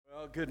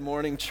Well, good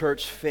morning,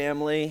 church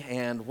family.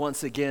 And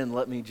once again,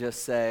 let me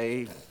just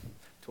say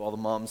to all the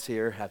moms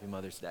here, Happy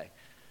Mother's Day.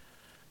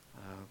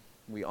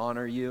 We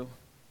honor you,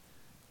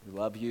 we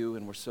love you,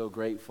 and we're so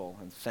grateful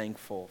and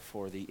thankful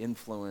for the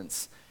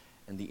influence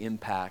and the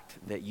impact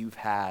that you've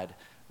had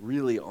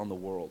really on the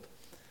world.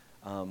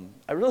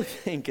 I really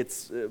think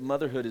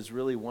motherhood is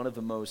really one of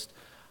the most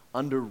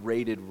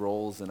underrated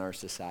roles in our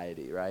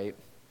society, right?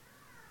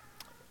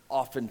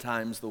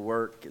 Oftentimes the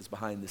work is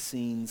behind the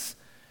scenes.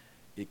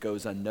 It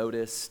goes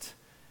unnoticed.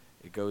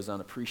 It goes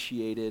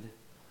unappreciated.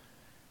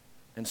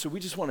 And so we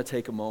just want to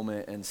take a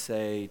moment and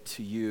say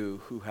to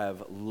you who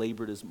have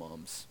labored as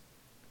moms,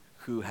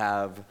 who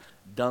have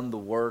done the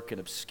work in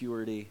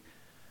obscurity,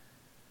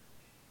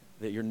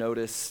 that you're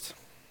noticed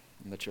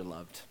and that you're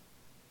loved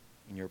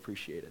and you're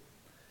appreciated.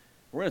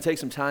 We're going to take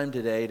some time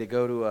today to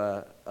go to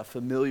a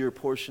familiar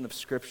portion of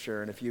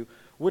Scripture. And if you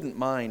wouldn't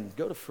mind,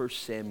 go to 1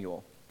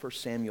 Samuel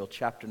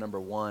chapter number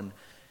 1.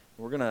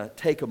 We're going to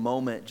take a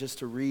moment just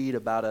to read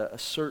about a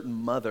certain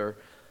mother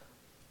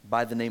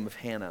by the name of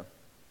Hannah.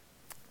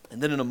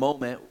 And then in a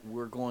moment,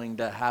 we're going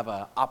to have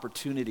an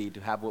opportunity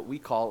to have what we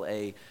call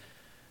a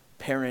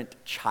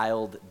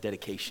parent-child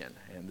dedication.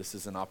 And this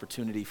is an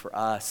opportunity for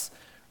us,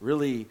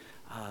 really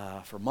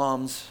for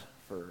moms,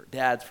 for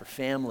dads, for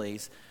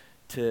families,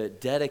 to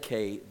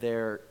dedicate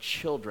their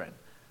children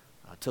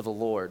to the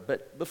Lord.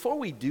 But before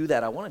we do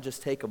that, I want to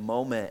just take a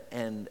moment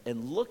and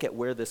look at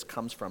where this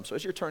comes from. So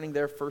as you're turning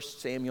there, 1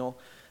 Samuel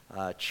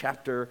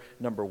chapter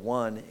number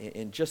 1,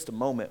 in just a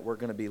moment, we're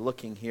going to be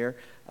looking here.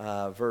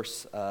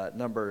 Verse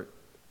number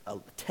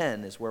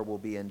 10 is where we'll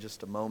be in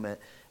just a moment,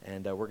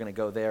 and we're going to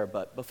go there.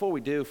 But before we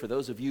do, for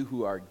those of you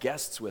who are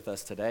guests with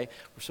us today,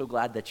 we're so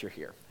glad that you're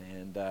here.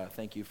 And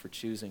thank you for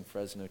choosing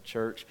Fresno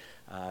Church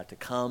to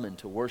come and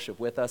to worship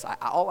with us.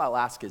 All I'll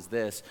ask is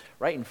this.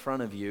 Right in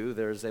front of you,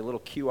 there's a little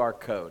QR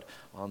code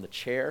on the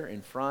chair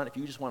in front. If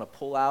you just want to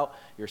pull out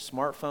your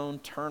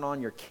smartphone, turn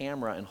on your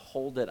camera, and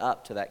hold it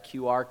up to that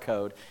QR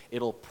code,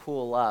 it'll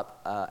pull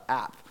up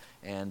app.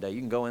 And you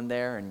can go in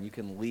there and you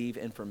can leave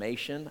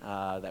information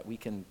that we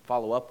can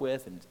follow up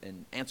with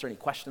and answer any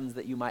questions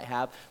that you might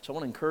have. So I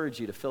want to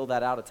encourage you to fill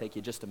that out. It'll take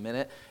you just a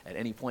minute at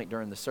any point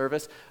during the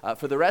service.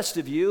 For the rest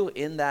of you,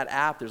 in that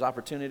app, there's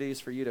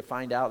opportunities for you to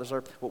find out. There's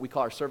what we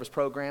call our service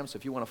program. So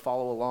if you want to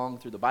follow along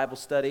through the Bible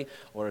study,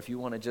 or if you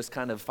want to just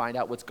kind of find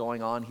out what's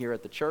going on here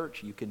at the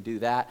church, you can do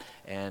that.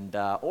 And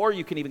or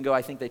you can even go,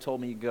 I think they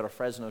told me you can go to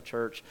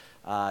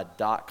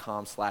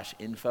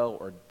FresnoChurch.com/info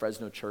or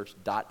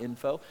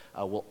FresnoChurch.info.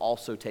 We'll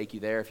also take you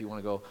there. If you want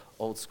to go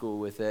old school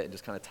with it and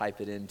just kind of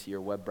type it into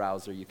your web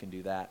browser, you can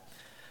do that.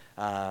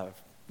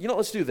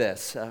 Let's do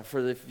this. If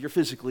you're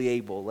physically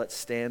able, let's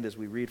stand as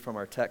we read from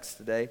our text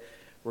today.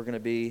 We're going to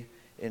be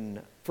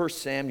in 1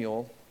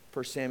 Samuel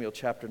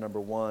chapter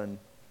number 1.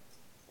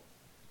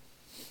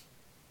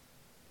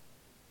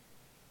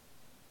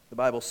 The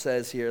Bible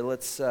says here,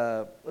 let's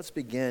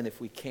begin, if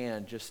we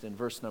can, just in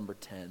verse number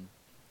 10.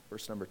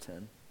 Verse number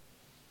 10.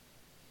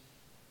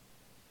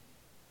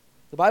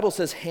 The Bible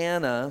says,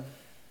 Hannah,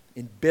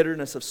 in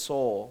bitterness of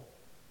soul,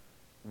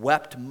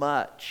 wept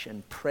much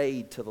and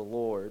prayed to the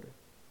Lord.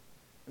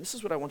 And this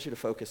is what I want you to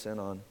focus in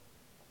on.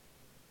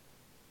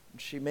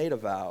 She made a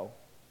vow.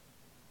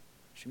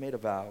 She made a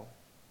vow,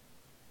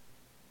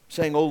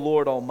 saying, O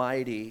Lord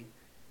Almighty,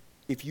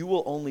 if you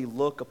will only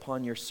look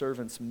upon your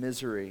servant's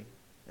misery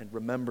and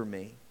remember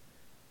me,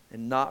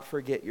 and not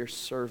forget your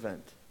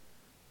servant,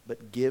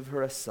 but give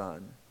her a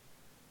son,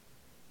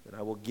 that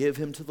I will give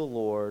him to the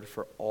Lord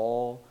for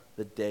all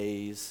the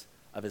days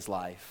of his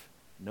life.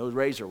 No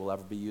razor will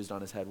ever be used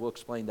on his head. We'll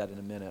explain that in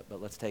a minute,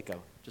 but let's take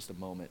just a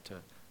moment to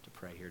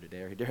pray here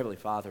today. Dear Heavenly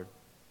Father,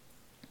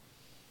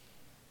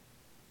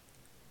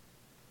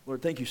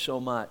 Lord, thank you so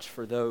much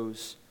for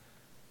those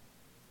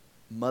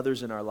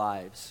mothers in our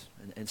lives,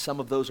 and some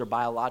of those are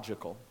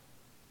biological.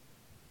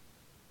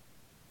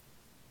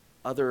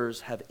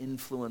 Others have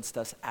influenced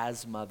us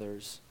as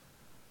mothers,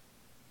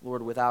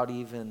 Lord, without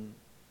even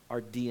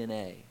our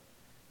DNA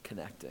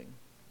connecting.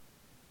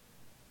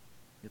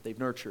 Yet they've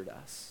nurtured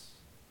us,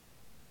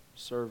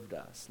 served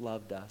us,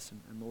 loved us,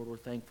 and Lord, we're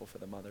thankful for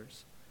the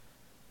mothers.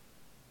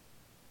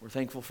 We're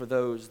thankful for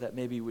those that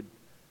maybe would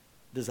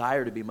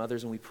desire to be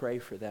mothers, and we pray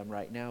for them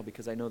right now,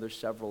 because I know there's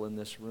several in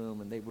this room,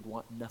 and they would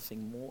want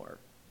nothing more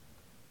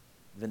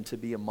than to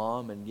be a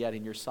mom, and yet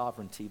in your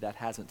sovereignty that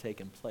hasn't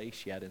taken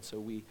place yet, and so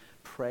we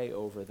pray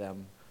over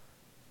them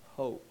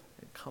hope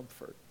and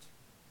comfort.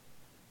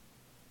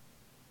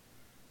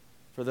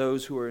 For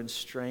those who are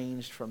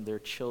estranged from their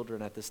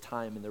children at this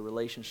time, and their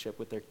relationship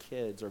with their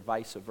kids, or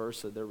vice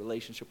versa, their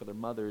relationship with their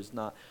mother is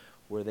not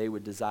where they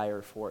would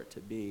desire for it to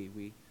be,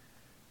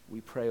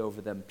 we pray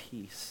over them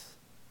peace.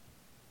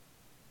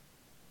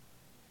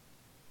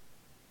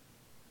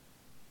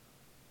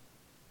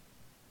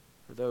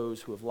 For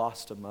those who have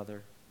lost a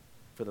mother,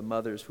 for the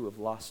mothers who have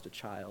lost a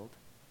child,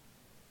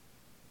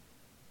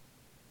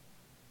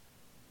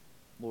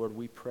 Lord,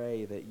 we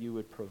pray that you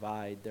would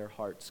provide their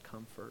heart's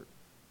comfort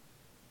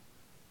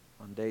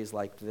on days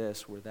like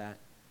this where that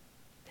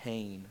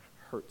pain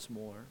hurts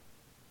more.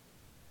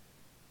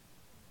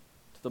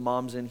 the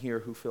moms in here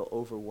who feel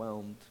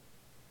overwhelmed,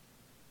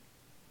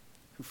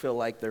 who feel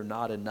like they're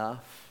not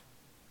enough,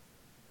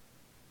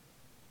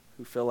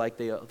 who feel like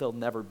they'll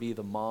never be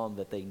the mom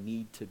that they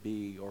need to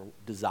be or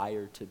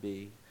desire to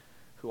be,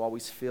 who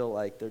always feel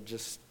like they're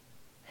just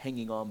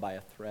hanging on by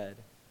a thread.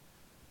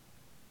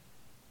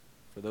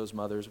 For those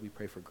mothers, we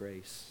pray for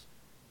grace,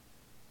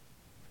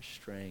 for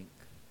strength,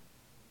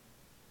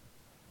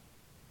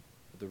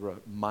 for the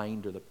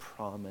reminder, the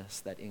promise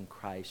that in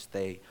Christ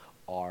they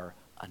are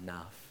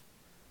enough,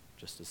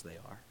 just as they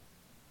are.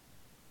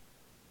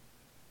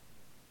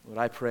 Lord,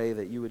 I pray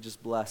that you would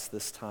just bless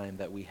this time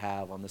that we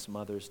have on this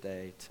Mother's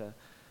Day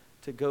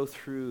to go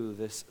through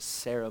this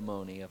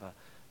ceremony of a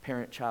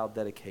parent-child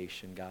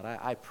dedication. God,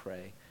 I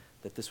pray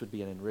that this would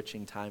be an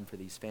enriching time for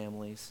these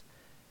families,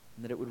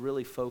 and that it would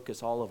really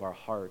focus all of our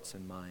hearts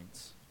and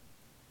minds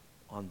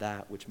on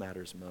that which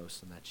matters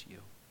most, and that's you.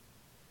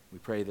 We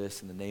pray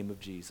this in the name of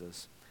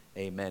Jesus.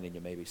 Amen, and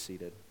you may be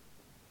seated.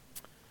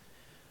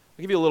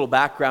 I'll give you a little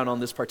background on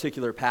this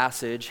particular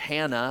passage.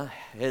 Hannah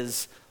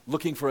is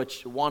looking for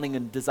wanting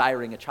and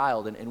desiring a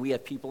child, and we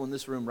have people in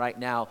this room right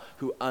now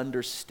who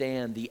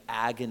understand the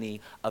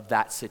agony of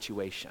that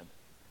situation.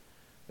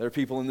 There are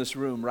people in this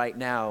room right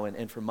now,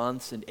 and for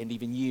months and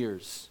even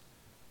years,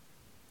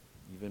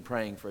 you've been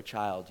praying for a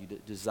child. You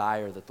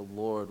desire that the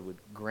Lord would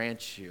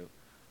grant you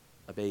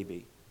a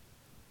baby.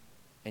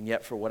 And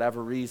yet, for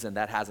whatever reason,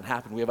 that hasn't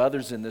happened. We have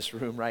others in this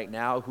room right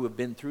now who have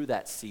been through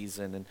that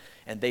season,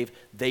 and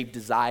they've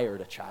desired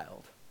a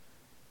child.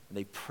 And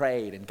they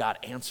prayed, and God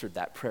answered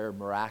that prayer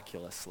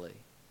miraculously.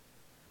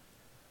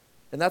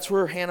 And that's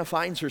where Hannah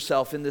finds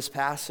herself in this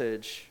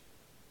passage.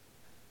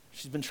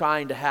 She's been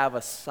trying to have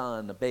a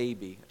son, a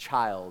baby, a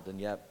child,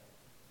 and yet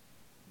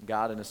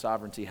God in His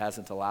sovereignty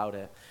hasn't allowed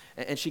it.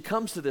 And she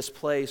comes to this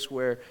place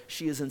where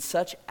she is in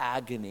such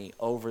agony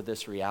over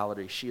this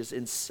reality. She is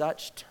in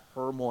such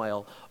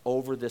turmoil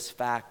over this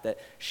fact that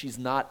she's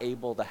not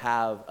able to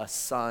have a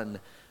son,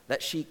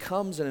 that she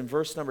comes, and in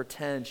verse number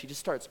 10, she just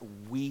starts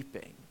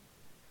weeping.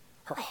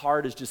 Her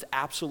heart is just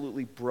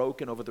absolutely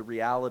broken over the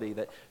reality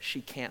that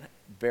she can't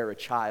bear a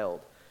child.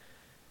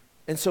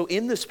 And so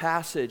in this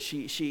passage,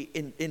 she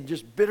in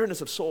just bitterness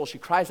of soul, she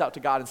cries out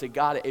to God and say,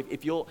 God,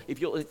 if you'll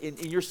in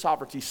your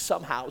sovereignty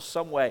somehow,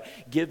 some way,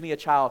 give me a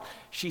child.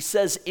 She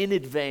says in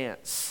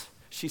advance,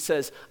 she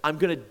says, I'm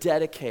going to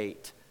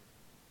dedicate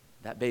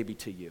that baby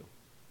to you.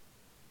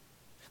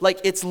 Like,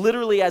 it's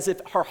literally as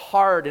if her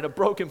heart in a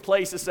broken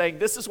place is saying,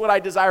 this is what I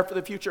desire for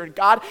the future. And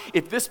God,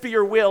 if this be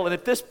your will, and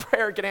if this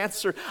prayer get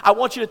answered, I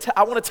want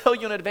to tell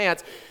you in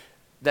advance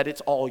that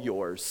it's all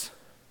yours.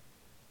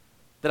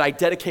 That I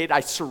dedicate, I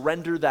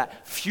surrender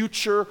that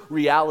future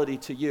reality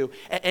to you.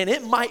 And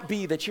it might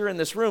be that you're in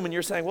this room and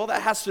you're saying, well,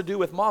 that has to do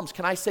with moms.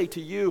 Can I say to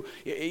you,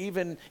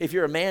 even if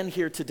you're a man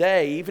here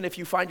today, even if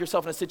you find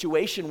yourself in a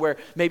situation where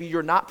maybe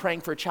you're not praying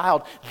for a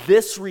child,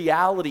 this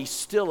reality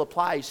still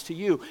applies to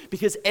you.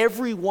 Because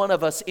every one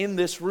of us in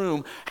this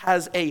room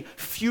has a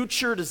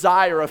future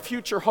desire, a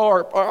future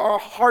heart. Our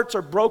hearts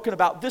are broken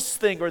about this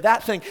thing or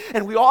that thing.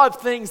 And we all have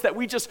things that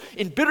we just,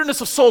 in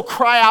bitterness of soul,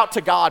 cry out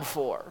to God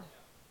for.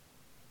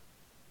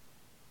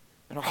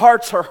 And our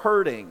hearts are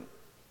hurting.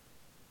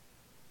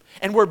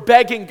 And we're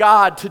begging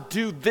God to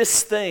do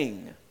this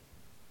thing.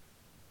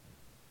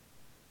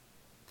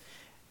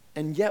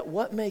 And yet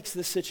what makes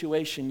this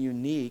situation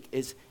unique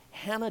is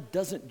Hannah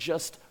doesn't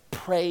just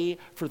pray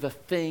for the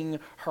thing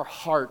her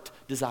heart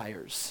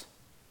desires.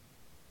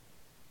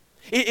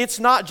 It's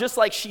not just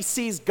like she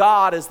sees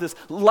God as this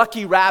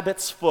lucky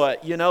rabbit's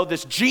foot,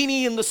 this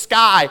genie in the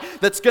sky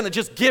that's going to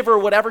just give her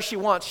whatever she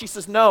wants. She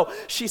says, no.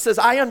 She says,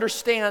 I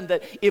understand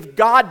that if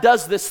God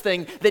does this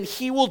thing, then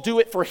He will do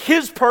it for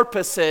His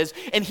purposes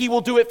and He will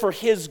do it for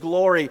His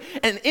glory.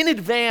 And in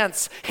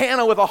advance,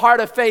 Hannah, with a heart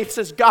of faith,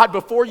 says, God,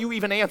 before you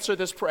even answer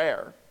this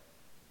prayer,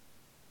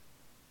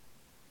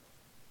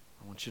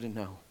 I want you to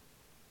know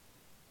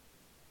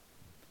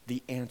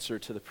the answer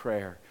to the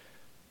prayer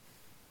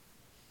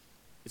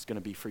is going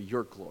to be for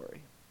your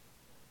glory,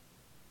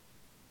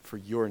 for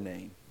your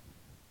name,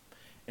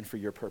 and for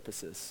your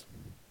purposes.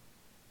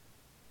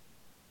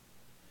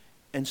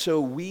 And so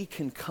we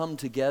can come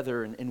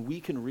together and we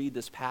can read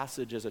this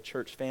passage as a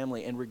church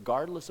family, and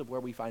regardless of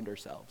where we find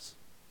ourselves,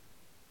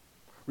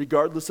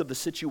 regardless of the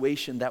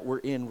situation that we're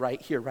in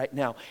right here, right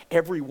now,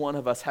 every one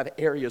of us have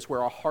areas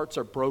where our hearts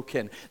are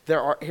broken.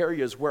 There are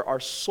areas where our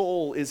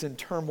soul is in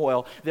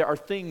turmoil. There are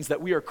things that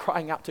we are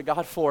crying out to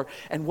God for.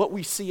 And what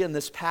we see in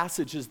this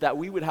passage is that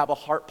we would have a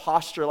heart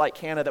posture like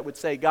Hannah that would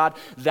say, God,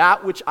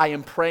 that which I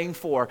am praying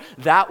for,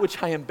 that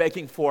which I am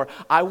begging for,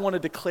 I want to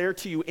declare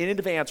to you in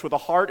advance with a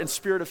heart and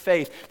spirit of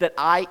faith that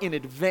I in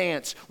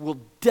advance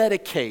will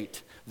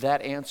dedicate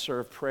that answer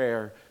of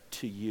prayer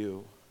to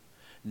you.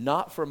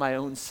 Not for my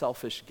own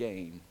selfish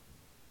gain.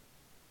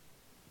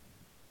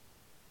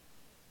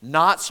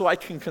 Not so I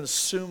can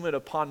consume it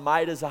upon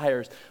my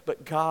desires,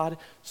 but God,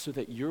 so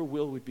that your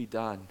will would be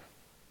done.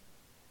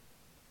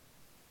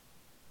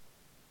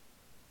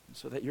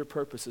 So that your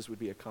purposes would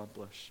be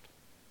accomplished.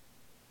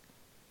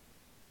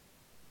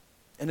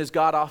 And as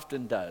God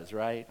often does,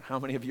 right? How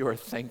many of you are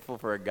thankful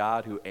for a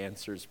God who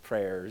answers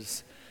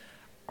prayers,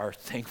 are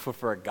thankful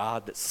for a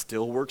God that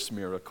still works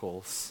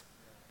miracles?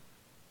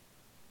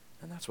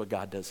 And that's what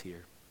God does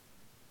here.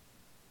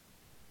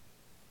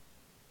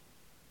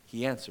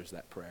 He answers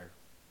that prayer.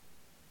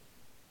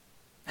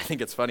 I think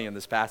it's funny in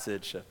this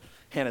passage,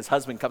 Hannah's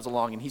husband comes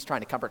along and he's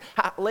trying to comfort.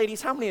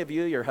 Ladies, how many of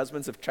you, your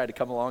husbands have tried to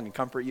come along and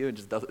comfort you and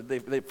just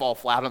they fall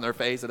flat on their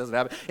face? It doesn't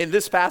happen. In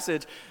this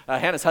passage,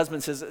 Hannah's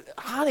husband says,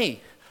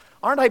 honey,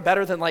 aren't I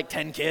better than like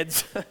 10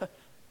 kids?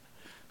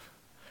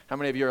 How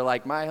many of you are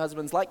like, my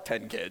husband's like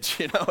 10 kids,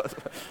 you know?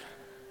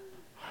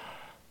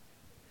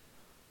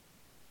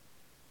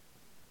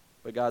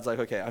 But God's like,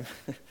 okay,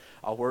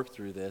 I'll work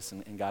through this,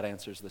 and God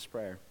answers this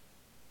prayer.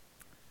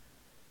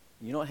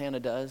 You know what Hannah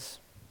does?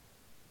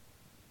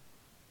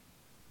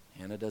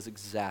 Hannah does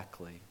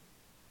exactly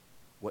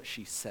what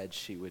she said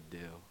she would do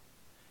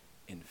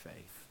in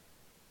faith.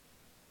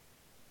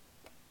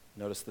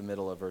 Notice the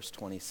middle of verse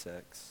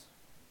 26.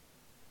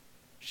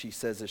 She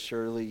says, as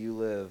surely you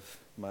live,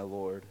 my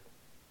Lord,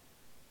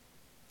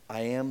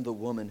 I am the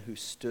woman who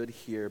stood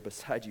here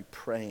beside you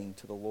praying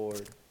to the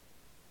Lord.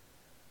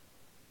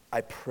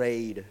 I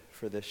prayed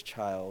for this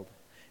child,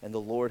 and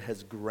the Lord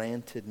has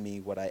granted me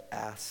what I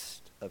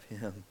asked of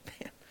him.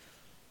 Man,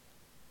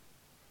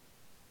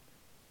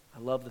 I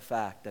love the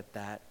fact that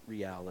that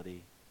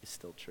reality is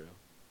still true.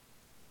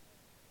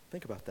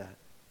 Think about that.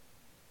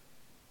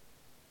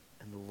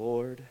 And the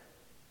Lord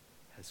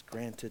has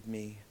granted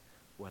me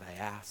what I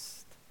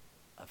asked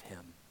of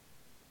him.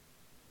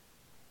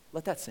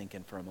 Let that sink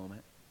in for a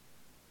moment.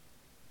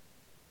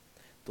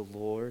 The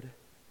Lord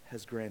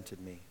has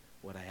granted me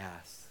what I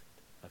asked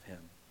of him.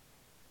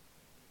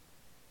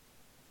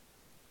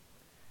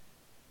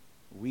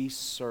 We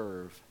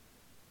serve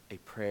a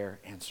prayer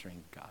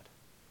answering God.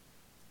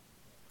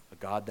 A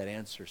God that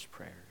answers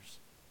prayers,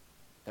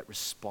 that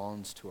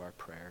responds to our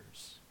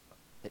prayers,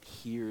 that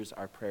hears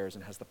our prayers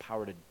and has the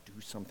power to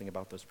do something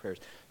about those prayers.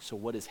 So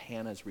what is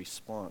Hannah's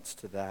response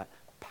to that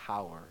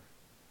power?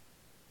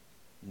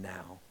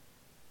 Now.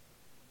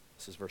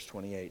 This is verse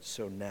 28.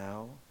 So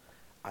now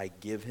I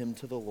give him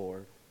to the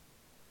Lord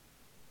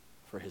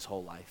for his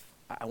whole life.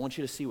 I want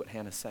you to see what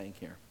Hannah's saying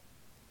here.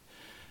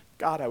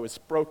 God, I was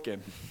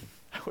broken.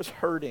 I was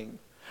hurting.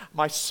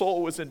 My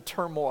soul was in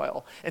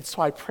turmoil. And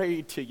so I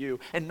prayed to you.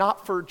 And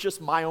not for just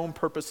my own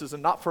purposes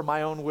and not for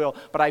my own will,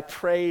 but I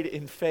prayed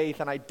in faith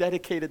and I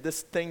dedicated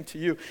this thing to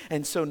you.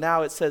 And so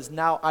now it says,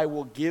 now I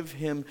will give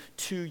him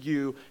to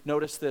you,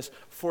 notice this,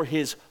 for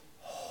his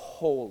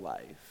whole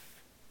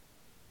life.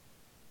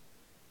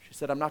 She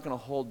said, I'm not going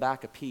to hold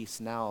back a piece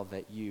now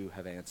that you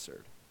have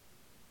answered.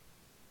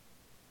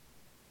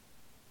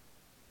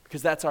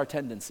 Because that's our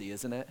tendency,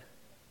 isn't it?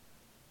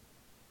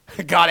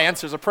 God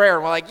answers a prayer,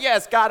 and we're like,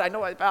 yes, God, I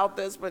know about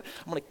this, but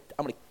I'm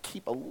gonna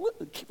keep a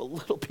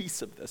little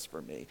piece of this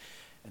for me.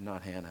 And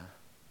not Hannah.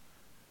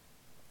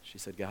 She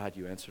said, God,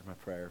 you answered my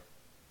prayer.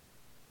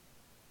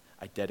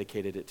 I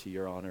dedicated it to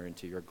your honor and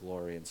to your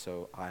glory, and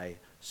so I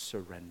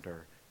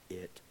surrender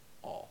it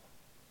all.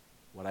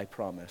 What I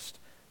promised,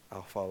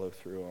 I'll follow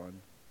through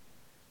on.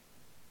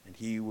 And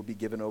he will be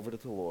given over to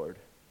the Lord,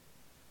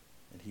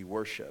 and he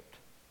worshiped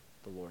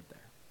the Lord there.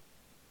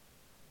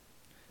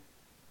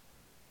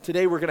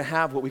 Today we're going to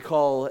have what we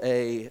call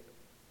a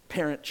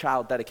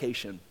parent-child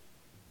dedication.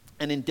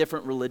 And in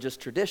different religious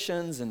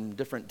traditions and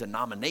different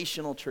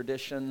denominational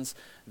traditions,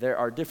 there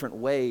are different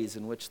ways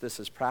in which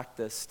this is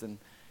practiced. And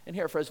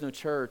here at Fresno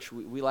Church,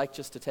 we like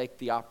just to take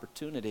the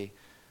opportunity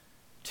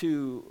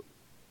to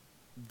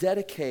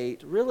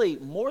dedicate, really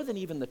more than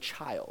even the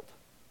child,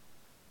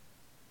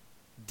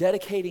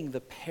 dedicating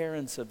the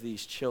parents of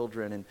these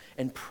children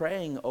and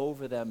praying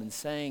over them and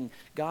saying,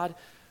 God,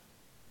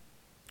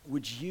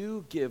 would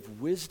you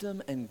give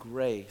wisdom and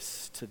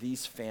grace to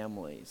these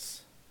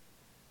families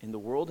in the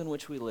world in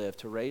which we live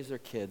to raise their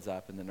kids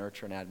up in the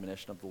nurture and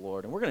admonition of the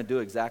Lord? And we're going to do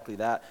exactly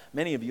that.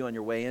 Many of you on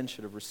your way in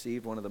should have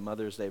received one of the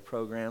Mother's Day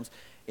programs.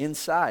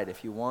 Inside,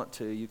 if you want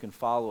to, you can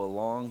follow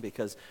along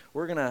because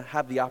we're going to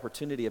have the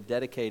opportunity of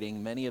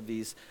dedicating many of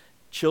these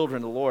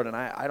children to the Lord. And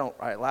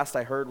last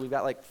I heard, we've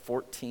got like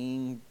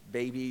 14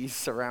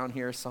 babies around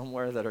here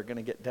somewhere that are going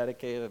to get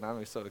dedicated, and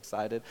I'm so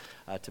excited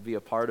to be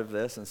a part of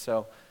this. And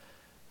so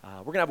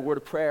we're going to have a word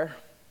of prayer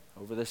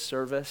over this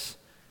service,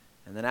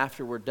 and then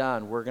after we're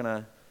done, we're going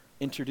to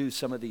introduce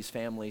some of these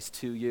families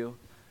to you,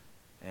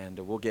 and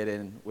we'll get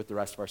in with the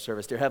rest of our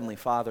service. Dear Heavenly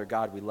Father,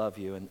 God, we love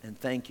you, and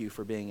thank you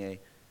for being a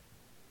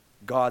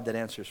God that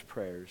answers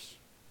prayers,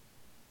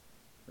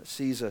 that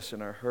sees us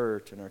in our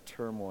hurt and our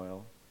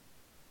turmoil,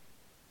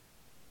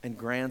 and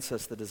grants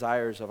us the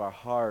desires of our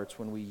hearts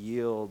when we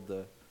yield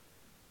the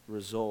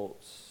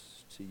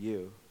results to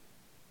you.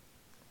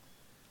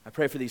 I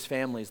pray for these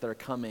families that are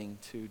coming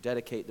to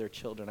dedicate their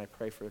children. I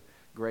pray for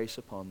grace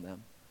upon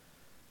them.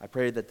 I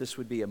pray that this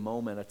would be a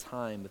moment, a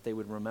time that they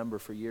would remember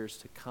for years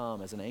to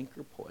come as an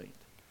anchor point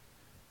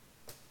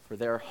for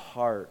their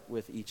heart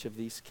with each of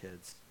these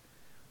kids.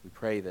 We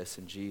pray this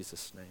in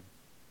Jesus' name.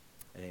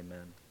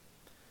 Amen.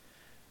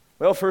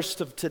 Well, first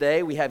of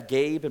today, we have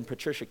Gabe and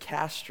Patricia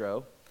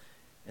Castro,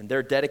 and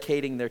they're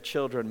dedicating their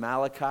children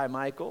Malachi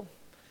Michael,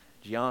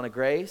 Gianna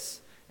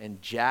Grace,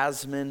 and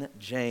Jasmine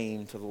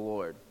Jane to the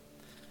Lord.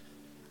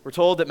 We're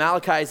told that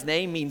Malachi's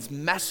name means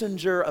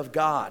messenger of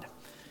God.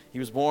 He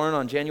was born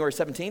on January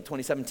 17,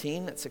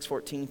 2017 at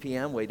 6:14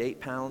 p.m., weighed 8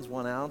 pounds,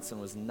 1 ounce,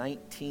 and was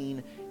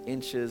 19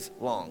 inches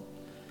long.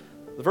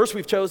 The verse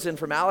we've chosen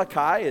for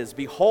Malachi is,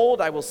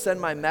 "Behold, I will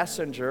send my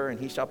messenger, and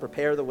he shall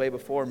prepare the way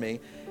before me,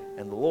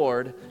 and the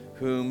Lord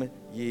whom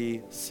ye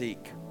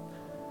seek."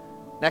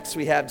 Next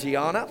we have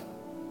Gianna.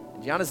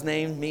 Gianna's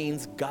name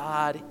means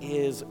God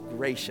is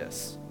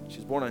gracious. She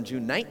was born on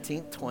June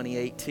 19,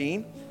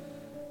 2018.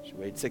 She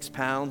weighed 6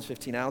 pounds,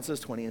 15 ounces,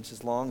 20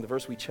 inches long. The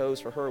verse we chose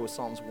for her was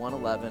Psalms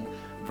 111,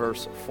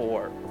 verse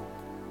 4.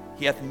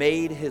 "He hath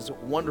made his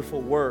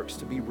wonderful works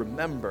to be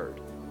remembered.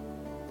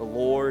 The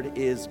Lord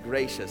is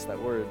gracious." That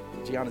word,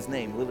 Gianna's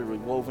name, literally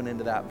woven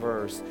into that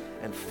verse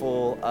and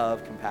full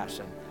of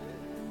compassion.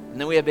 And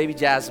then we have baby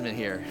Jasmine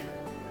here.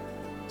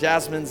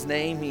 Jasmine's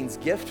name means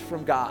gift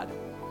from God.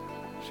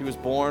 She was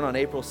born on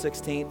April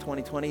 16,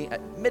 2020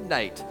 at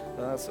midnight.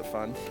 Oh, that's so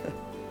fun.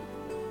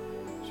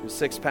 She was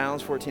 6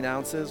 pounds, 14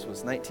 ounces,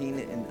 was 19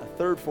 and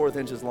 3/4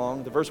 inches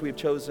long. The verse we have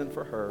chosen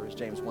for her is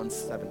James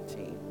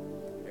 1:17.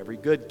 "Every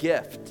good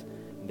gift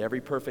and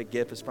every perfect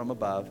gift is from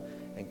above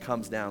and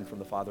comes down from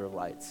the Father of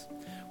lights."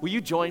 Will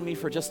you join me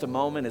for just a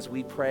moment as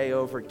we pray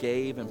over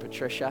Gabe and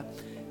Patricia?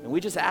 And we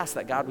just ask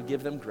that God would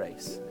give them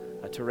grace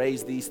to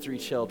raise these 3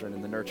 children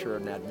in the nurture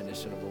and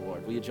admonition of the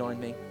Lord. Will you join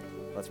me?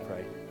 Let's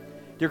pray.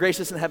 Dear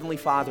gracious and heavenly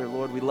Father,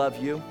 Lord, we love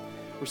you.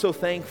 We're so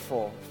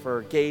thankful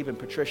for Gabe and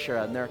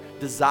Patricia and their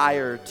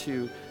desire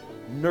to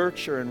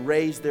nurture and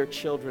raise their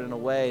children in a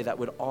way that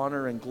would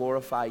honor and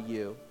glorify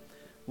you.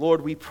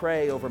 Lord, we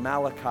pray over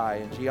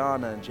Malachi and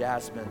Gianna and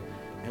Jasmine,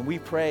 and we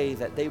pray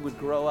that they would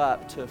grow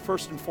up to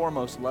first and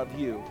foremost love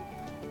you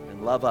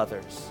and love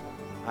others.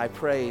 I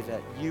pray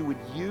that you would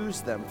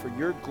use them for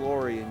your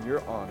glory and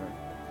your honor.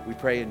 We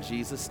pray in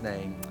Jesus'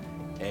 name,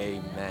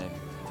 amen.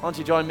 Why don't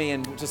you join me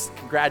in just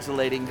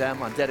congratulating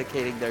them on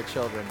dedicating their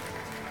children.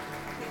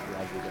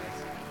 Love you guys.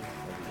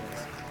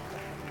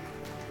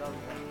 Love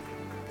you guys.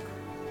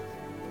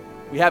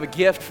 We have a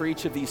gift for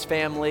each of these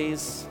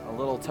families, a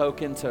little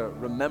token to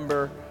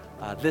remember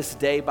this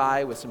day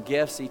by with some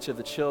gifts. Each of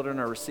the children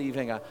are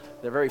receiving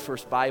their very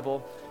first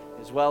Bible,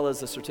 as well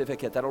as a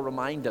certificate that'll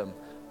remind them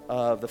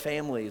of the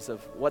families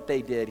of what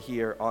they did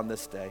here on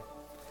this day.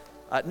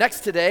 Next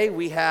today,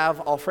 we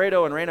have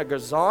Alfredo and Reina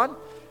Garzon,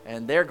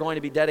 and they're going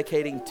to be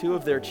dedicating 2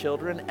 of their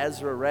children,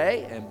 Ezra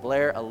Ray and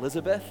Blair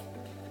Elizabeth.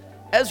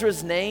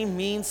 Ezra's name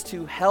means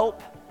to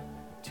help,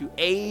 to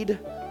aid,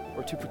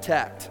 or to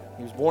protect.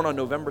 He was born on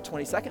November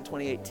 22nd,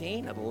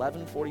 2018 at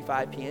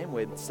 11:45 p.m.,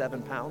 weighed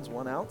 7 pounds,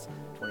 1 ounce,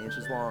 20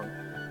 inches long.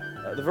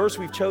 The verse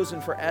we've chosen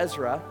for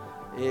Ezra,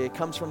 it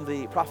comes from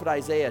the prophet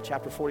Isaiah,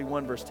 chapter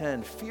 41, verse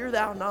 10. "Fear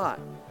thou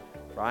not,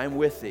 for I am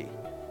with thee.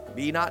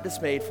 Be not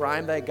dismayed, for I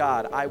am thy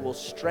God. I will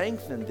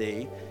strengthen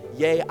thee,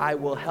 yea, I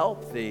will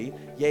help thee,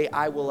 yea,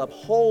 I will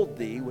uphold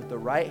thee with the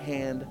right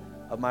hand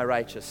of my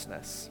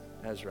righteousness."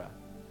 Ezra.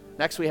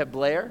 Next we have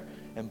Blair,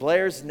 and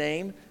Blair's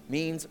name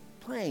means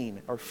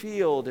plain or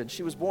field, and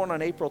she was born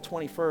on April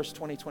 21st,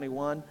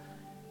 2021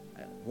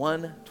 at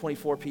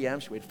 1:24 p.m.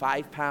 She weighed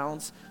 5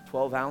 pounds,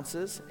 12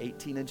 ounces,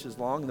 18 inches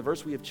long. And the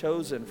verse we have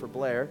chosen for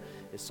Blair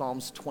is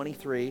Psalms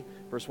 23,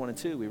 verse 1 and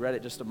 2. We read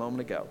it just a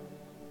moment ago.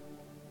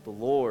 "The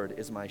Lord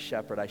is my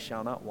shepherd, I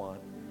shall not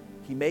want.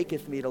 He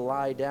maketh me to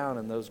lie down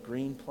in those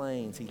green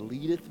plains. He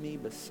leadeth me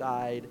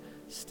beside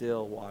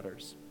still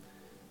waters."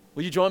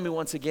 Will you join me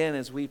once again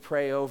as we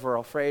pray over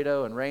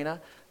Alfredo and Reina,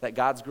 that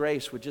God's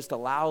grace would just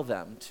allow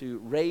them to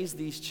raise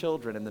these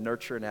children in the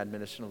nurture and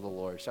admonition of the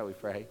Lord? Shall we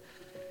pray?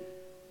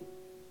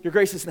 Your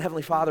gracious and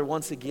heavenly Father,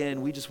 once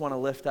again, we just want to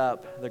lift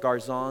up the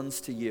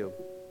Garzons to you.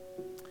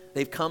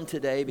 They've come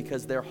today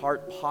because their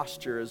heart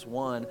posture is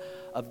one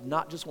of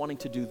not just wanting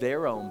to do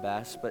their own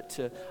best, but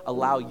to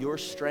allow your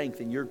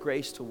strength and your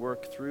grace to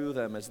work through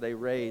them as they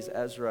raise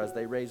Ezra, as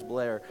they raise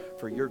Blair,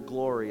 for your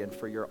glory and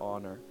for your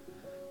honor.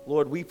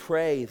 Lord, we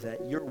pray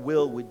that your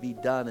will would be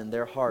done in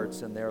their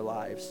hearts and their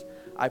lives.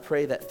 I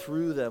pray that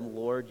through them,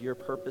 Lord, your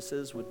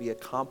purposes would be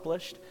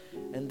accomplished,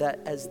 and that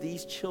as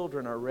these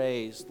children are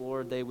raised,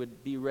 Lord, they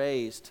would be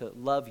raised to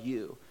love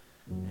you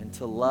and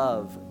to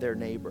love their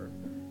neighbor,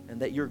 and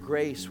that your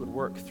grace would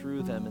work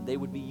through them, and they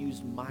would be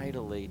used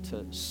mightily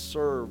to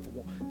serve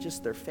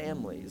just their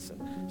families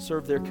and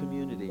serve their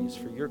communities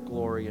for your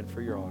glory and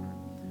for your honor.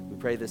 We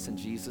pray this in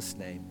Jesus'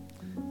 name.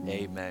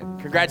 Amen.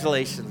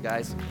 Congratulations,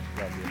 guys.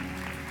 Love you.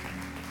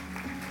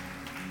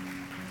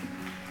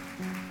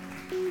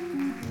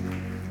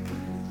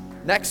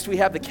 Next, we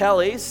have the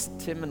Kellys,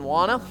 Tim and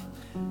Juana.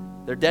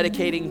 They're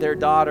dedicating their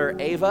daughter,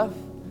 Ava.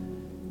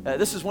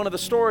 This is one of the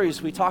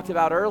stories we talked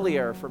about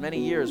earlier. For many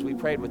years, we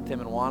prayed with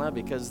Tim and Juana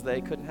because they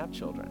couldn't have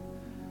children.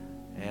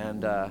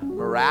 And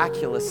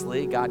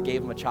miraculously, God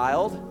gave them a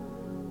child,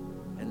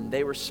 and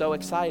they were so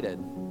excited.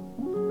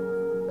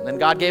 And then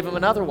God gave them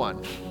another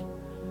one,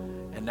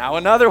 and now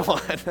another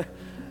one.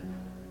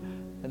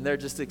 And and they're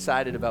just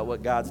excited about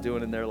what God's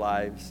doing in their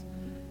lives.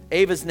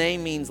 Ava's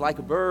name means like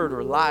a bird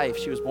or life.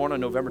 She was born on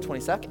November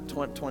 27th,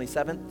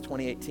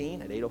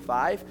 2018 at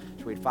 8:05.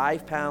 She weighed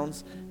 5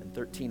 pounds and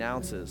 13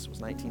 ounces, was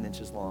 19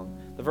 inches long.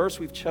 The verse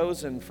we've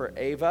chosen for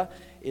Ava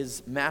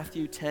is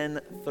Matthew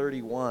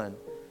 10:31.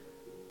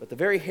 But the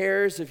very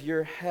hairs of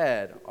your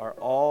head are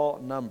all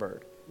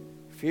numbered.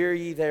 Fear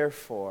ye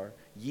therefore,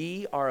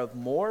 ye are of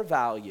more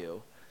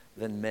value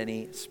than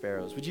many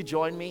sparrows. Would you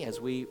join me as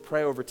we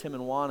pray over Tim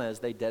and Juana as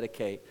they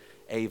dedicate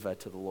Ava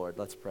to the Lord?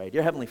 Let's pray.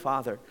 Dear Heavenly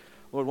Father,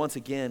 Lord, once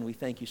again, we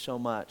thank you so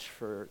much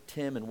for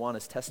Tim and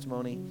Juana's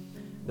testimony,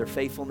 their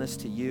faithfulness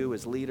to you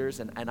as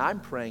leaders. And I'm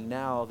praying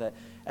now that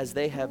as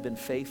they have been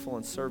faithful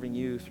in serving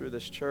you through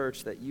this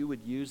church, that you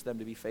would use them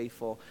to be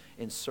faithful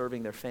in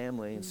serving their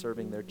family and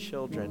serving their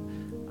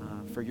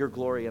children for your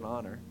glory and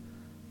honor.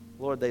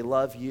 Lord, they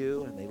love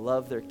you and they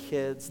love their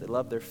kids, they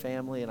love their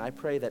family, and I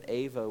pray that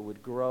Ava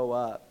would grow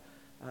up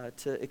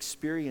to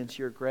experience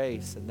your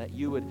grace, and that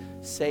you would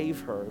save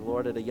her,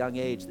 Lord, at a young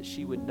age, that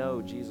she would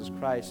know Jesus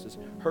Christ as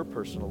her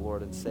personal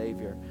Lord and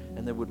Savior,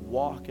 and that would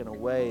walk in a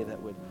way that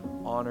would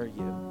honor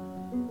you.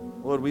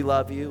 Lord, we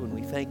love you, and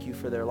we thank you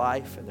for their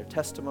life and their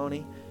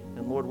testimony,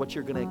 and Lord, what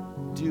you're going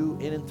to do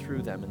in and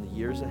through them in the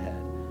years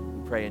ahead.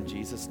 We pray in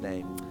Jesus'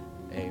 name,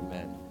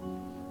 amen.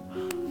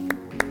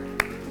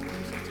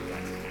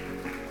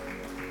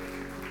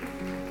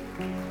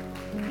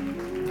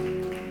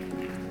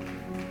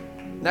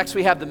 Next,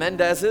 we have the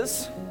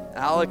Mendezes,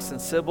 Alex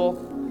and Sybil.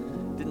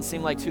 Didn't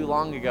seem like too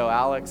long ago,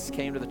 Alex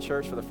came to the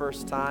church for the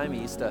first time.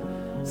 He used to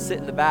sit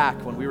in the back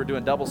when we were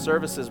doing double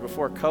services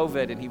before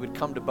COVID, and he would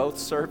come to both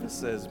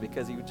services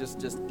because he was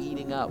just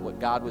eating up what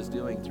God was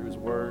doing through his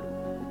word.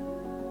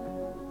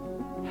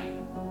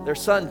 Their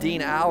son,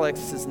 Dean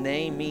Alex, his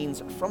name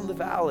means from the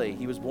valley.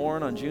 He was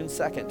born on June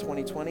 2nd,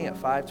 2020 at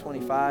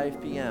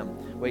 5:25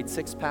 p.m. Weighed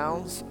 6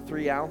 pounds,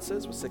 3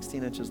 ounces, was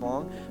 16 inches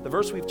long. The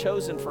verse we've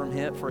chosen for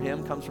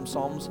him comes from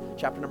Psalms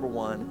chapter number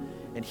 1.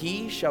 And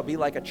he shall be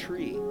like a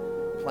tree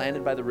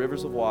planted by the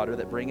rivers of water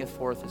that bringeth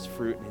forth his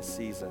fruit in his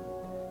season.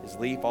 His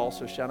leaf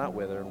also shall not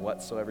wither, and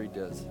whatsoever he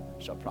does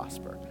shall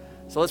prosper.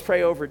 So let's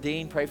pray over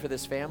Dean, pray for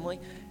this family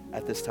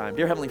at this time.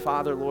 Dear Heavenly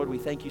Father, Lord, we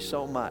thank you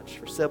so much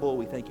for Sybil.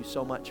 We thank you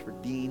so much for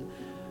Dean.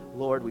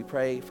 Lord, we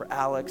pray for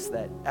Alex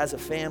that as a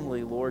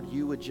family, Lord,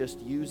 you would just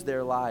use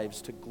their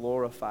lives to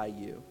glorify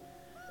you.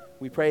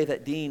 We pray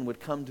that Dean would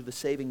come to the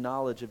saving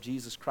knowledge of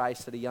Jesus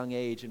Christ at a young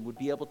age and would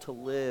be able to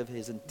live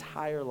his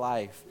entire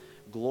life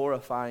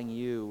glorifying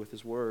you with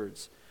his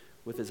words,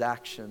 with his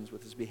actions,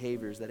 with his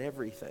behaviors, that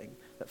everything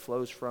that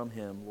flows from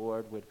him,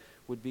 Lord,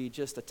 would be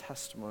just a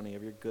testimony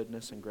of your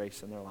goodness and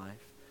grace in their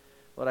life.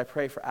 Lord, I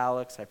pray for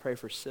Alex, I pray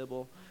for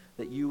Sybil,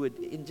 that you would,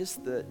 in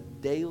just the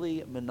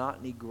daily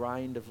monotony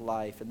grind of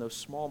life, in those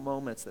small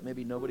moments that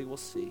maybe nobody will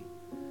see,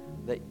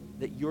 that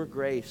your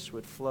grace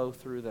would flow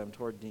through them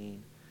toward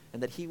Dean,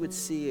 and that he would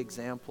see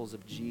examples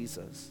of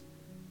Jesus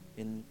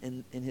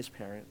in his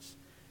parents.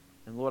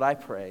 And Lord, I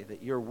pray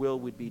that your will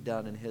would be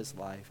done in his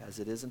life as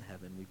it is in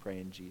heaven. We pray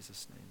in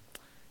Jesus'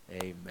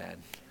 name. Amen.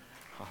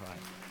 All right.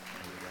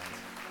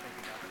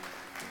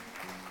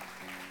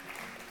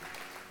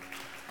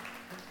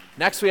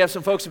 Next, we have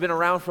some folks who've been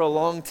around for a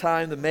long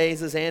time. The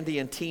Mazes, Andy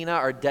and Tina,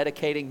 are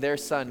dedicating their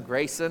son,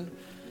 Grayson.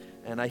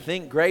 And I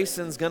think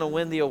Grayson's going to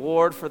win the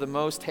award for the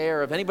most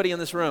hair of anybody in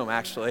this room,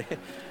 actually.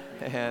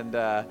 And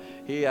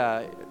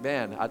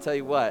man, I'll tell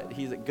you what,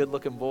 he's a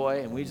good-looking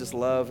boy, and we just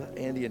love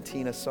Andy and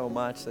Tina so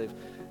much. They've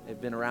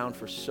been around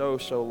for so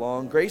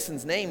long.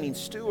 Grayson's name means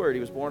steward.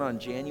 He was born on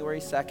January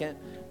 2nd,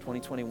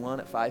 2021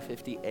 at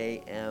 5:50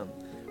 a.m.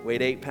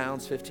 Weighed 8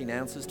 pounds, 15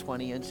 ounces,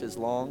 20 inches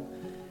long.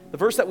 The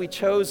verse that we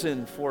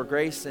chosen for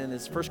Grayson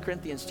is 1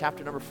 Corinthians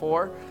chapter number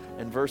 4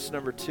 and verse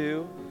number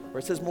 2, where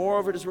it says,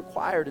 moreover, it is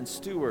required in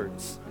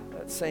stewards,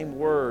 that same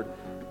word,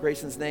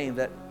 Grayson's name,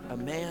 that a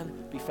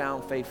man be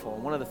found faithful.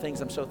 And one of the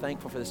things I'm so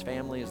thankful for this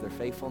family is their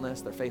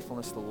faithfulness to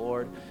the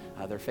Lord,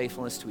 their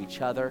faithfulness to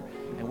each other.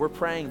 And we're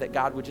praying that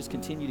God would just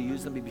continue to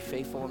use them to be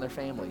faithful in their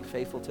family,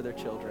 faithful to their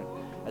children,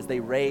 as they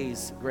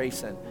raise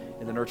Grayson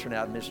in the nurture and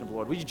admonition of the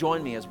Lord. Would you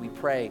join me as we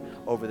pray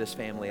over this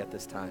family at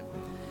this time?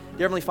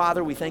 Dear Heavenly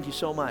Father, we thank you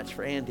so much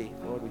for Andy.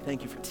 Lord, we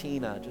thank you for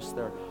Tina, just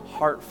their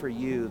heart for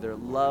you, their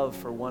love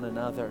for one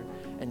another,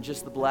 and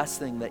just the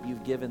blessing that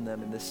you've given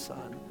them in this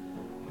son.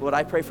 Lord,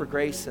 I pray for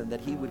Grayson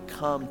that he would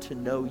come to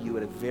know you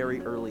at a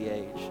very early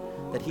age,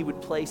 that he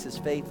would place his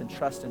faith and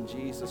trust in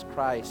Jesus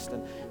Christ,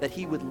 and that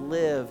he would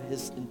live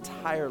his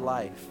entire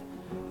life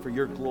for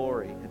your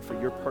glory and for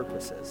your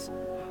purposes.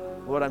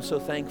 Lord, I'm so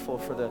thankful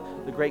for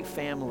the great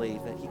family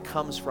that he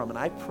comes from, and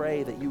I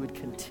pray that you would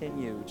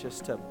continue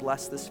just to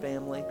bless this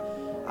family.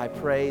 I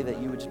pray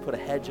that you would just put a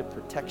hedge of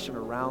protection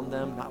around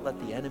them, not let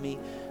the enemy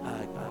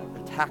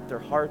attack their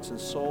hearts and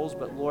souls,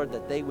 but Lord,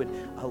 that they would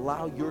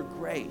allow your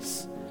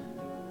grace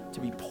to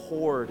be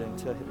poured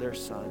into their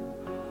son.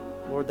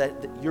 Lord, that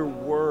your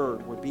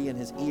word would be in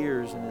his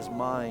ears and his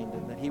mind,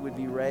 and that he would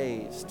be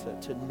raised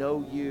to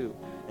know you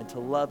and to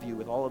love you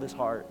with all of his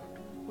heart,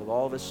 with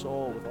all of his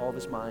soul, with all of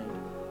his mind,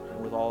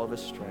 and with all of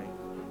his strength.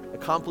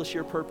 accomplish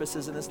your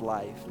purposes in his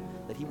life,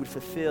 that he would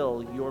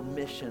fulfill your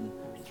mission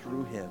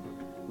through him.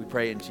 We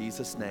pray in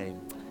Jesus' name.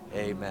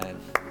 Amen.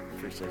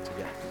 Appreciate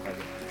you guys. Love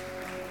you.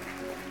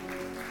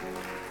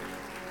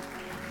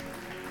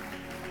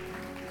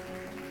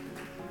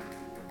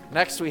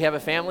 Next, we have a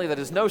family that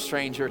is no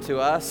stranger to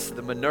us,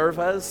 the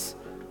Minervas.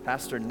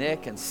 Pastor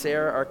Nick and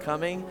Sarah are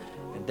coming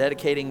and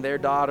dedicating their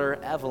daughter,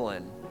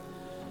 Evelyn.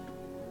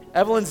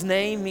 Evelyn's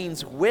name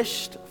means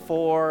wished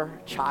for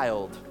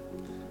child.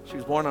 She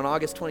was born on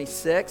August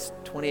 26,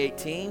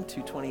 2018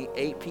 to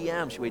 2:08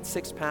 p.m. She weighed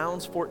 6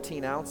 pounds,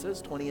 14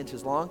 ounces, 20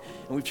 inches long.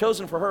 And we've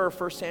chosen for her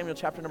 1 Samuel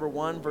chapter number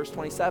 1, verse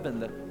 27,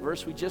 the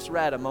verse we just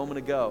read a moment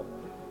ago.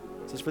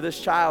 It says, "For this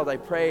child I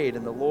prayed,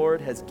 and the Lord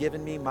has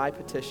given me my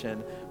petition,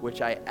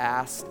 which I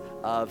asked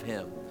of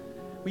him."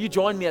 Will you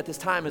join me at this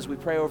time as we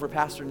pray over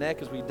Pastor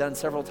Nick, as we've done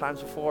several times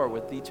before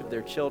with each of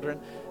their children,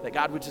 that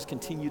God would just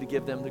continue to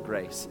give them the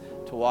grace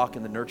to walk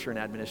in the nurture and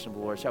admonition of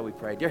the Lord. Shall we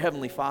pray? Dear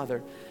Heavenly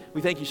Father,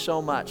 we thank you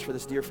so much for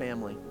this dear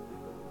family,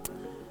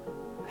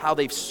 how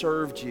they've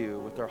served you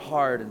with their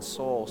heart and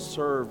soul,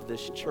 served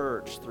this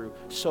church through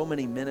so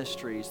many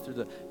ministries, through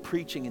the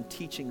preaching and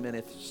teaching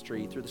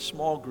ministry, through the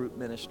small group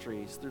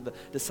ministries, through the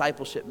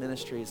discipleship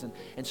ministries.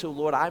 And so,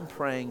 Lord, I'm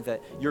praying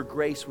that your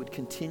grace would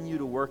continue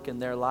to work in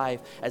their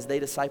life as they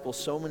disciple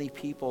so many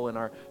people in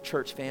our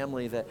church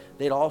family, that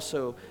they'd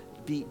also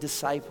be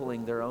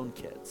discipling their own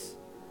kids.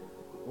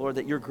 Lord,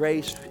 that your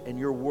grace and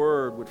your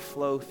word would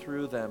flow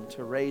through them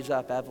to raise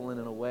up Evelyn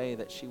in a way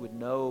that she would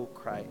know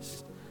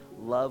Christ,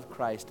 love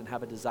Christ, and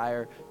have a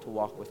desire to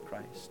walk with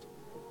Christ.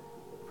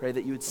 Pray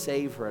that you would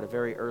save her at a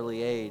very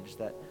early age,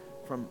 that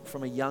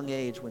from a young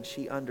age, when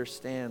she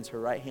understands her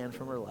right hand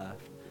from her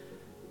left,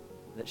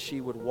 that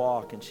she would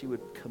walk and she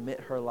would commit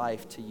her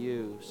life to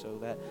you, so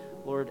that,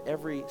 Lord,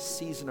 every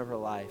season of her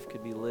life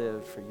could be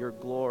lived for your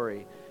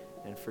glory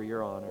and for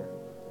your honor.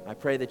 I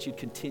pray that you'd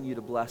continue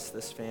to bless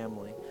this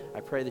family.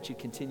 I pray that you'd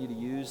continue to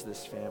use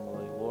this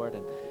family, Lord,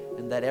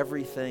 and that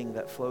everything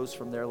that flows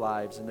from their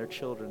lives and their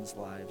children's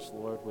lives,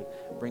 Lord, would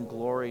bring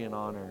glory and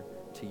honor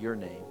to your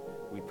name.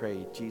 We pray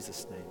in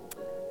Jesus' name.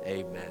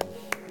 Amen.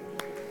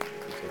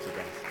 Appreciate you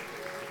guys.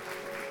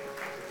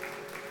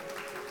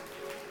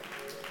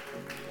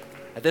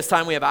 At this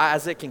time, we have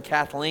Isaac and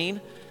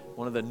Kathleen,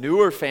 one of the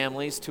newer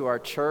families to our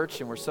church,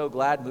 and we're so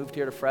glad, moved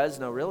here to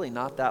Fresno really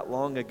not that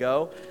long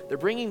ago. They're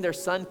bringing their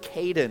son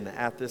Caden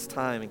at this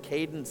time, and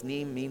Caden's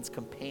name means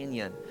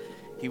companion.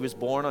 He was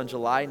born on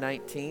July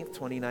 19th,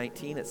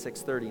 2019 at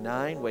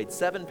 6:39, weighed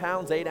 7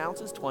 pounds, 8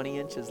 ounces, 20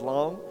 inches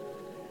long.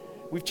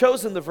 We've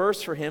chosen the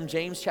verse for him,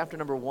 James chapter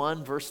number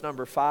 1, verse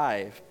number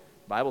 5.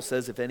 The Bible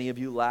says, if any of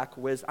you lack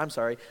wisdom,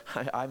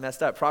 I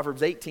messed up.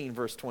 Proverbs 18,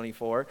 verse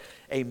 24,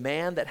 a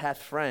man that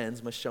hath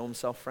friends must show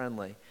himself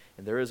friendly.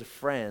 And there is a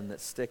friend that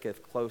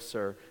sticketh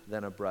closer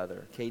than a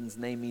brother. Caden's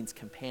name means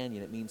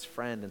companion. It means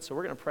friend. And so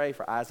we're going to pray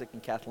for Isaac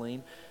and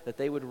Kathleen that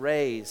they would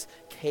raise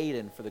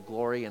Caden for the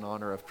glory and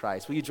honor of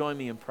Christ. Will you join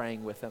me in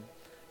praying with them?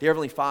 Dear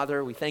Heavenly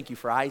Father, we thank you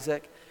for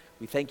Isaac.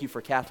 We thank you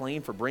for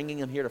Kathleen, for bringing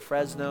him here to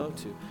Fresno,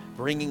 to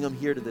bringing him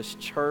here to this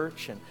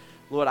church. And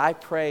Lord, I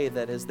pray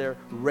that as they're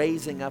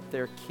raising up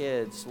their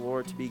kids,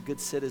 Lord, to be good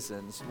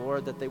citizens,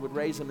 Lord, that they would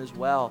raise them as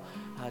well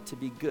to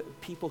be good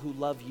people who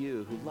love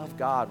you, who love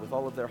God with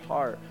all of their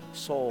heart,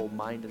 soul,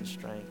 mind, and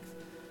strength.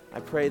 I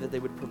pray that they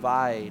would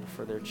provide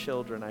for their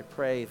children. I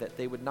pray that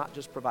they would not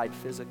just provide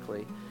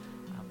physically,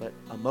 but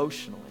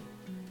emotionally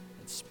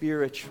and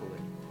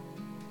spiritually,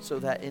 so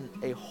that in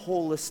a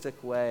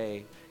holistic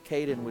way,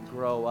 Caden would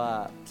grow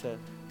up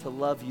to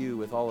love you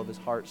with all of his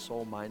heart,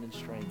 soul, mind, and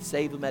strength.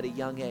 Save him at a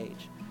young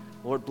age.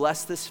 Lord,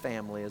 bless this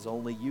family as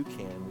only you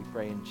can. We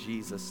pray in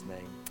Jesus'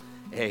 name.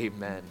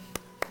 Amen.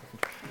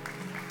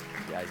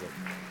 Isaac.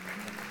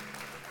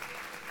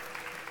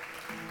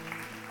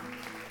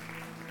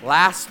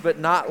 Last but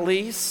not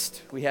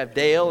least, we have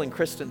Dale and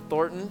Kristen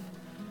Thornton.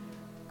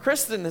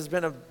 Kristen has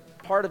been a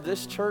part of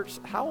this church.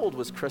 How old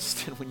was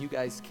Kristen when you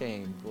guys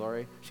came,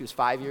 Glory? She was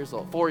 4 years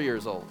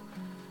old.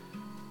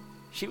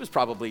 She was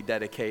probably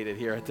dedicated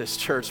here at this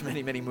church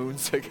many, many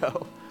moons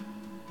ago.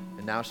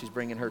 And now she's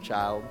bringing her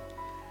child.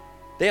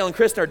 Dale and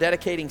Kristen are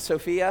dedicating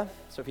Sophia.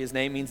 Sophia's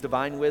name means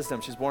divine wisdom.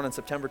 She's born on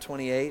September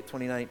 28,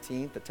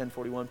 2019 at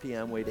 10:41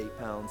 p.m., weighed 8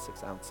 pounds,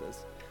 6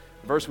 ounces.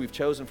 The verse we've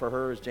chosen for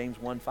her is James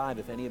 1:5.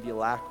 If any of you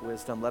lack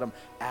wisdom, let him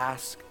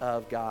ask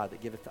of God that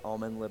giveth to all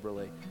men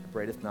liberally,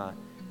 upbraideth not,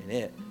 and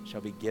it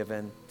shall be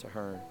given to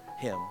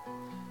him.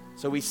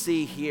 So we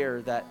see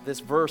here that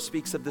this verse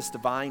speaks of this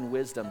divine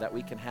wisdom that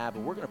we can have,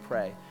 and we're going to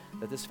pray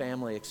that this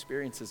family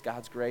experiences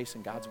God's grace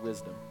and God's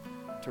wisdom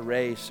to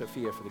raise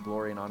Sophia for the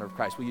glory and honor of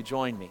Christ. Will you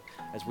join me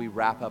as we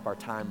wrap up our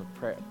time of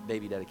prayer,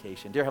 baby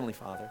dedication? Dear Heavenly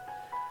Father,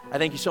 I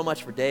thank you so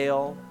much for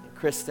Dale and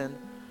Kristen,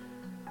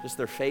 just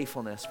their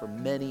faithfulness for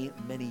many,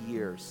 many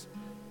years.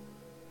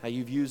 How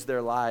you've used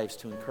their lives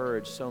to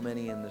encourage so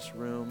many in this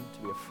room, to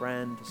be a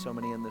friend to so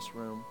many in this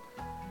room.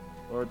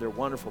 Lord, they're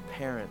wonderful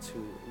parents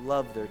who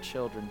love their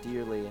children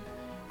dearly. And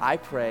I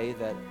pray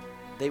that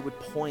they would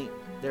point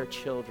their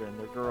children,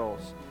 their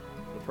girls,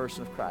 to the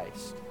person of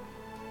Christ.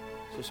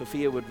 So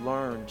Sophia would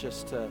learn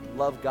just to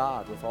love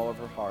God with all of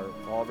her heart,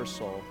 with all of her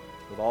soul,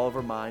 with all of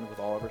her mind, with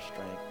all of her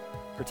strength.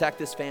 Protect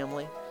this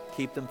family.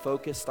 Keep them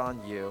focused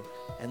on you.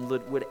 And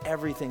would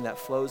everything that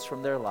flows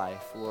from their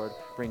life, Lord,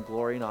 bring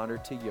glory and honor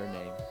to your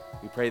name.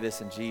 We pray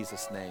this in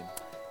Jesus' name.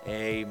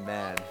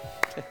 Amen.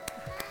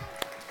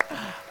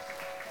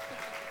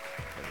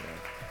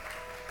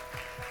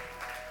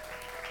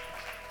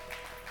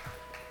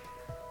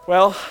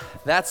 Well,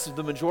 that's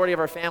the majority of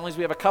our families.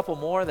 We have a couple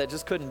more that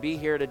just couldn't be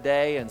here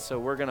today, and so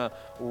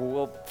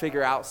we'll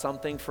figure out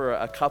something for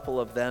a couple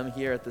of them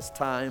here at this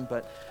time.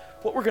 But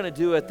what we're going to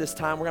do at this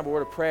time, we're going to have a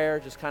word of prayer,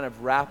 just kind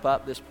of wrap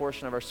up this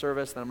portion of our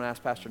service. Then I'm going to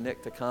ask Pastor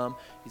Nick to come.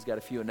 He's got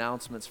a few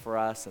announcements for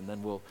us, and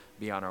then we'll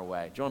be on our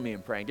way. Join me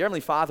in praying. Dear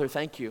Heavenly Father,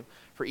 thank you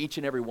for each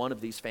and every one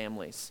of these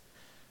families.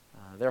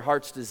 Their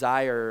heart's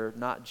desire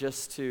not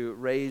just to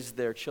raise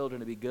their children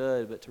to be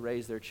good, but to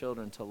raise their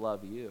children to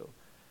love you,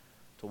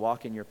 to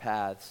walk in your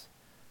paths.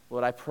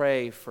 Lord, I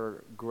pray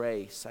for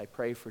grace. I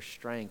pray for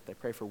strength. I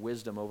pray for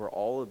wisdom over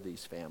all of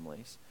these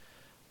families.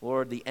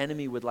 Lord, the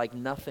enemy would like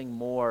nothing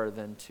more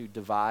than to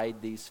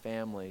divide these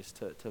families,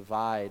 to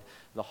divide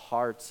the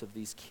hearts of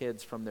these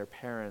kids from their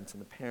parents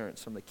and the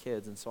parents from the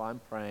kids. And so I'm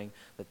praying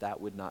that that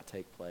would not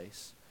take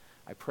place.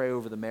 I pray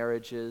over the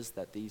marriages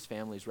that these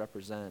families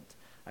represent.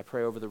 I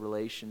pray over the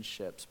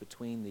relationships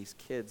between these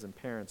kids and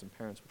parents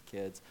with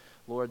kids.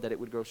 Lord, that it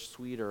would grow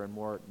sweeter and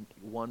more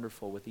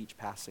wonderful with each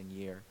passing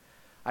year.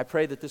 I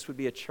pray that this would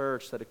be a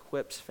church that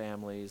equips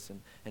families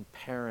and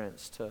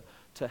parents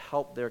to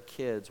help their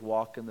kids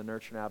walk in the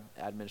nurture and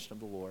admonition of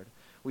the Lord.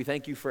 We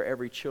thank you for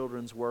every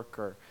children's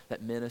worker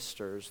that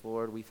ministers.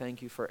 Lord, we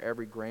thank you for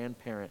every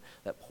grandparent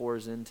that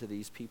pours into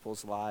these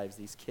people's lives,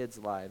 these kids'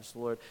 lives.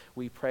 Lord,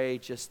 we pray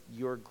just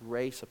your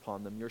grace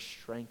upon them, your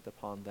strength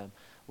upon them.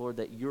 Lord,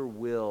 that your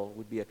will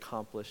would be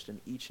accomplished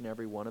in each and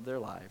every one of their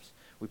lives.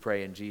 We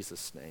pray in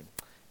Jesus' name.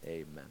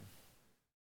 Amen.